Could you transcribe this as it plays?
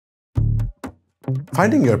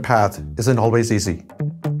Finding your path isn't always easy.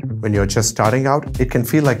 When you're just starting out, it can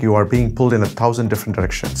feel like you are being pulled in 1,000 different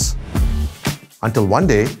directions. Until one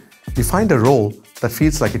day, you find a role that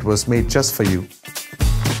feels like it was made just for you.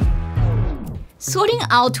 Sorting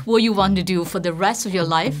out what you want to do for the rest of your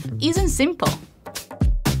life isn't simple.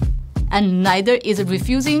 And neither is it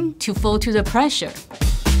refusing to fall to the pressure.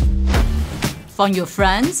 From your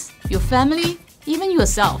friends, your family, even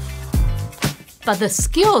yourself. But the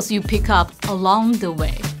skills you pick up along the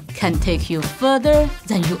way can take you further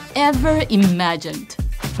than you ever imagined.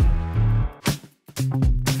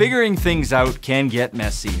 Figuring things out can get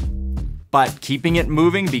messy, but keeping it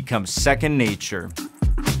moving becomes second nature.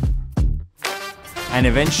 And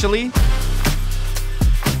eventually,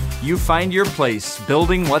 you find your place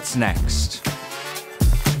building what's next.